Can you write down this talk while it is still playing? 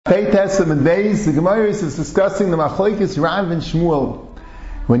Pei Testament days, the Gemara is discussing the Machlokes Rav and Shmuel.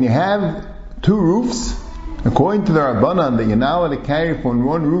 When you have two roofs, according to the Rabbanan, that you're not allowed to carry from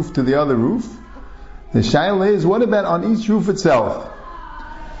one roof to the other roof, the shaila is, what about on each roof itself?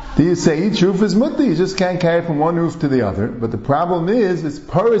 Do you say each roof is mutti? You just can't carry from one roof to the other. But the problem is, it's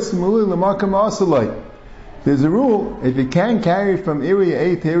paris muli l'makam asalai. There's a rule, if you can't carry from area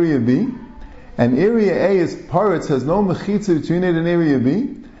A to area B, and area A is paritz, has no mechitza between it and area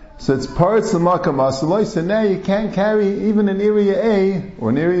B, so it's paritz l'makam asalai, so now you can't carry even in area A, or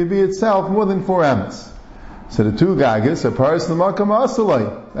in area B itself, more than 4 amos. So the two gagas are paritz l'makam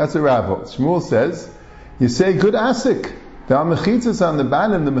asalai. That's a Rav holds. Shmuel says, you say good asik. There are mechitzas on the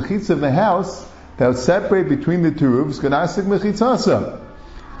bottom, the mechitza of the house, that would separate between the two roofs, good asik mechitzasa.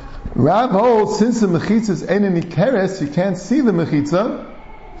 Rav holds, since the mechitzas ain't any keres, you can't see the mechitza,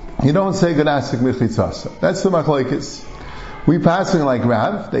 you don't say good asik mechitzasa. That's the machlokes. We passing like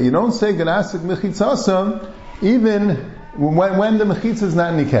Rav, that you don't say good asik mechitzasa, even when the mechitza is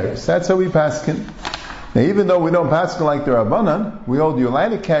not any keres. That's how we passing. Now, even though we don't pass like the Rabbanan, we hold you allowed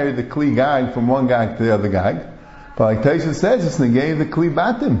to carry the kli gag from one gag to the other gag. But like Taisha says, it's negay the kli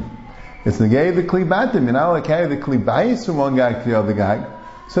batim. It's negay the kli batim. You're not allowed to carry the kli bayis from one gag to the other gag.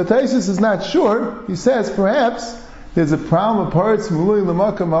 So Taisha is not sure. He says perhaps there's a problem of parts mului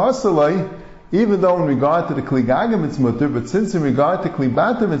l'makam ha'asalai, even though in regard to the kli gagim it's mutter, but since in regard to kli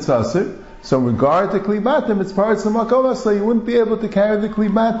batim it's asir, so in regard to kli batim it's parts l'makam ha'asalai, you wouldn't be able to carry the kli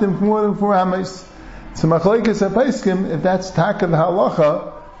batim for more than 4 amos. So machlokes hapaiskim, if that's taka the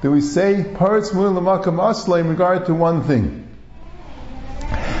halacha, do we say paritz mului l'makam aslay in regard to one thing?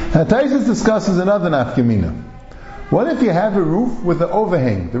 Now Taisus discusses another nafkamina. What if you have a roof with an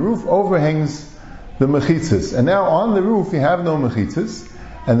overhang? The roof overhangs the mechitzas, and now on the roof you have no mechitzas,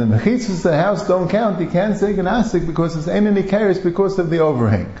 and the mechitzas of the house don't count. You can't say ganasik because it's ain't any carries because of the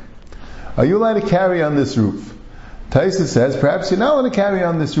overhang. Are you allowed to carry on this roof? Taisus says perhaps you're not allowed to carry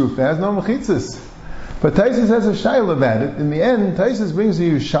on this roof. It has no mechitzas. But Taisus has a shayla about it. In the end, Taisus brings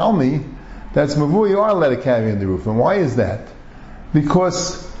you Shalmi, that's mavu, you are allowed to carry on the roof. And why is that?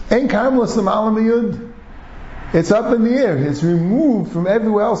 Because ein karmelis l'malam yud. It's up in the air. It's removed from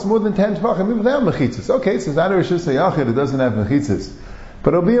everywhere else more than 10 tvachim, even without mechitzas. Okay, so it's not a rishus hayachid, it doesn't have mechitzas.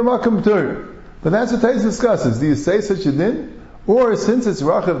 But it'll be a makam tur. But that's what Taisus discusses. Do you say such a din? Or since it's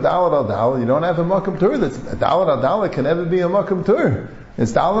rachav dalat al dalat, you don't have a makam tur. That's dalat al dalat can never be a makam tur.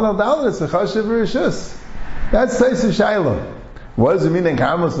 It's dalat al dalat, it's a chashiv rishus. That's Taisus Shaila. What does it mean in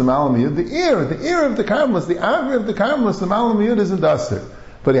Karmelis the Malam Yud? The ear of the Karmelis, the Avri of the Karmelis, the Malam Yud isn't Aser.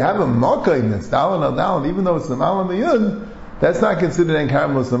 But you have a Mokaim that's dalat al dalat, even though it's the Malam Yud, that's not considered in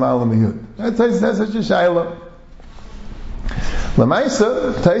Karmelis the Malam Yud. That's such a Shaila.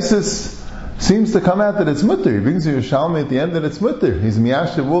 Lamaisa, Taisus seems to come out that it's mutter. He brings you a Shalmi at the end that it's mutter. He's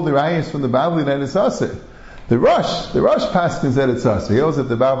miyashav all the rayas from the Bavli that it's Aser. The Rosh paskins that it's Aser. He holds that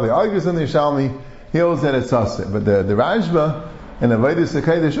the Bavli argues in the Shalmi, he holds that it's Aser. But the Rajba and the Vaidus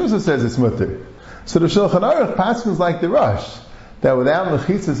HaKadosh also says it's mutter. So the Shulchan Aruch paskins like the Rosh, that without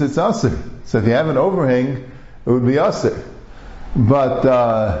mechitzas it's Aser. So if you have an overhang, it would be Aser. But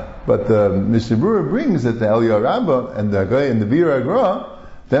the Mishnah Berurah brings that the Eliyah Rabbah and the Agay and the Bir Agra,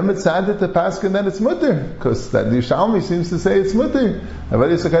 them it's added to paskin that it's mutter, because that the Shalmi seems to say it's mutter. The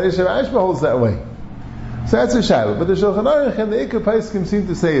Vaidus HaKadosh Rajba holds that way. So that's a shayla. But the Shulchan Aruch and the Ikar Paiskim seem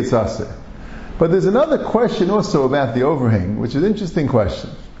to say it's Aser. But there's another question also about the overhang, which is an interesting question.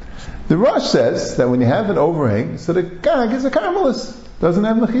 The Rosh says that when you have an overhang, so the gag is a karmelis, doesn't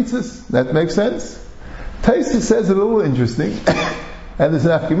have mechitzas. That makes sense? Taisus says it a little interesting, and there's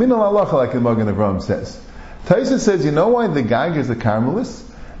an afkamin al-halacha like the Magen Avraham says. Taisus says, you know why the gag is a karmelis?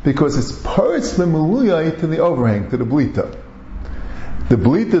 Because it's parts the meluyai to the overhang, to the blita. The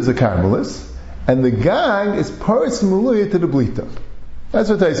blita is a karmelis, and the gag is parts meluyai to the blita. That's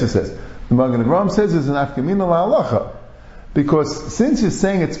what Taisus says. The Magen Avraham says there's an afkamin al-halacha. Because since you're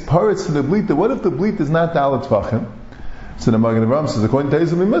saying it's parrots to the blita, what if the blita is not dalat tvachim? So the Magen Avraham says, according to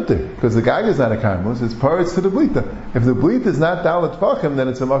Taisus, it'll be mutter, because the gag is not a karmelis, it's parrots to the blita. If the blita is not dalat tvachim, then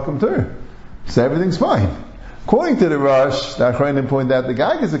it's a makam tur. So everything's fine. According to the Rosh, the Achrayim point out the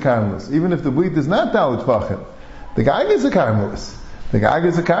gag is a karmelis, even if the blita is not dalat tvachim. The gag is a karmelis. The gag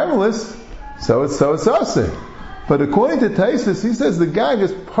is a karmelis, so it's aser. But according to Taisus, he says the gag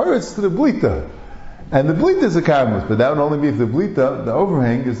is parrots to the blita. And the blita is a karmelis, but that would only be if the blita, the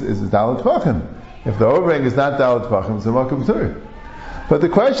overhang, is dalat tvachim. If the overhang is not dalat tvachim, it's a makam tur. But the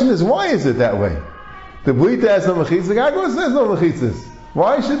question is, why is it that way? The blita has no mechitzas, the gag also has no mechitzas.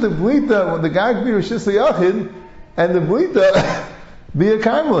 Why should the blita, when the gag be rishis yachid, and the blita be a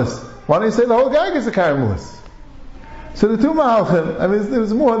karmelis? Why don't you say the whole gag is a karmelis? So the two mahalchim,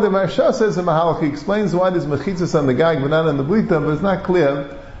 there's more. The Maharsha says in Mahalach, he explains why there's mechitzas on the gag but not on the blita, but it's not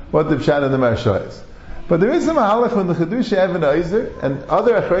clear what the pshat in the Maharsha is. But there is a mahalach when the Chedush Even Eizer, and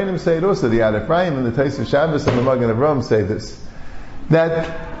other Achrayim say it also, the Ad Ephraim and the Taisa Shabbos and the Magen Avraham say this, that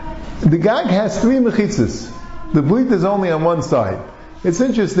the gag has three mechitzas. The blita is only on one side. It's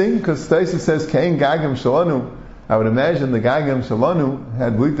interesting, because Taisa says, Kain Gagam Shalanu. I would imagine the Gagam Shalanu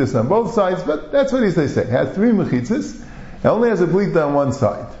had blitas on both sides, but that's what they say. It has three mechitzas, it only has a blita on one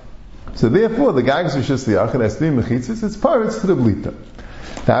side. So therefore, the Gagam Rishus Yachid has three mechitzas, it's parrots to the blita.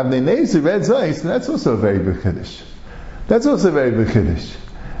 To have Neinezi red Zeis, that's also a very big Kiddush. That's also a very big Kiddush.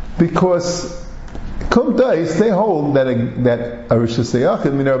 Because Kum Dais, they hold that a Rishus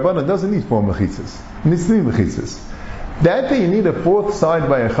Yachid, Minarabana, doesn't need four mechitzas. It needs three mechitzas. That you need a fourth side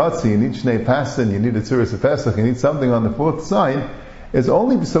by a Chatzi, you need Shnei Pasin, you need a Tzuras of Pesach, you need something on the fourth side, is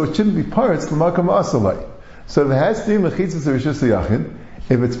only so it shouldn't be parrots to Makam Asalai. So if it has three mechitzas of Rishus Yachid,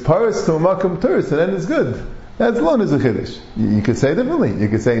 if it's parrots to a Makam Turis, then it's good. That's alone as a Kiddush. You could say differently. You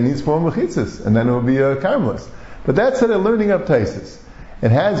could say it needs four mechitzas, and then it will be a karmelis. But that's how they're learning up Taisis.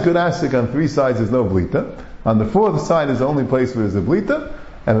 It has good asik on three sides, there's no blita. On the fourth side is the only place where there's a blita.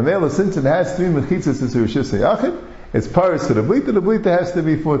 And the male, since it has three mechitzas, it's a Rishus Yachid, it's paris to the blita has to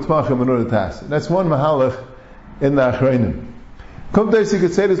be for tmachim in order to ask. That's one mahalach in the Achrayim. Kumtais, you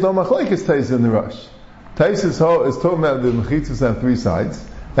could say there's no machlekes Taisa in the Rosh. Taisa is talking about the mechitzas on three sides.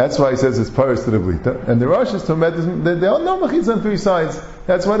 That's why he says it's paris to the blita. And the Rosh is talking about there are no mechitzas on three sides.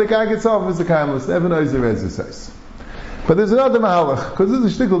 That's why the gag itself is the karmelis. Even though he's the Reza says. But there's another mahalach, because there's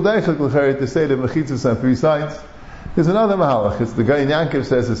a shtickle deichel l'cheret to say that mechitzas on three sides. There's another mahalach. It's the guy in Yankov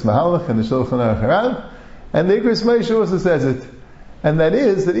says it's mahalach, and the Shulchan Aruch Harav. And the Igros Moshe also says it. And that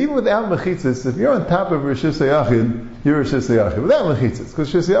is, that even without mechitzas, if you're on top of Rishus Yachid, you're Rishus Yachid. Without mechitzas.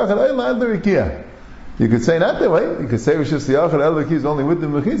 Because Rishus Yachid, Eilad l'Rikia. You could say not that way. You could say Rishus Yachid, Eilad l'Rikia is only with the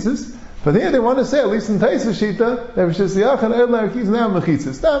mechitzas. But here they want to say, at least in Taisa Shita, that Rishus Yachid, Eilad l'Rikia is not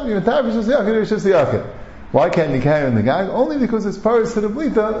mechitzas. Stop, you're on top of Rishus Yachid, you're Rishus Yachid. Why can't you carry on the gag? Only because it's paris to the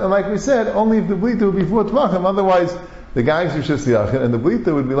blita, and like we said, only if the blita would be 4 tmachim, otherwise the gag's Rishus Yachid, and the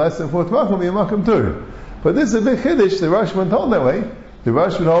blita would be less than 4 tmachim, be a makam tur. But this is a big chiddush. The Rosh wouldn't hold that way. The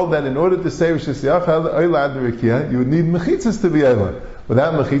Rosh would hold that in order to say Rishus Yachid, Eilad l'Rikia, you would need mechitzas to be Eilad.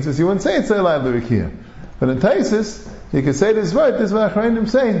 Without mechitzas, you wouldn't say it's Eilad l'Rikia. But in Taisis, you can say this right. This is what Achrayim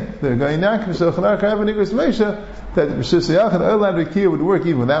saying. They're going Yaakov, Shulchan Aruch Harav, and Igros Moshe, that Rishus Yachid, Eilad l'Rikia would work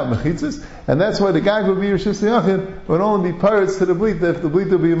even without mechitzas, and that's why the gag would be Rishus Yachid, would only be parrots to the blita. If the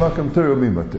blita would be a makam tur, it would be mutter.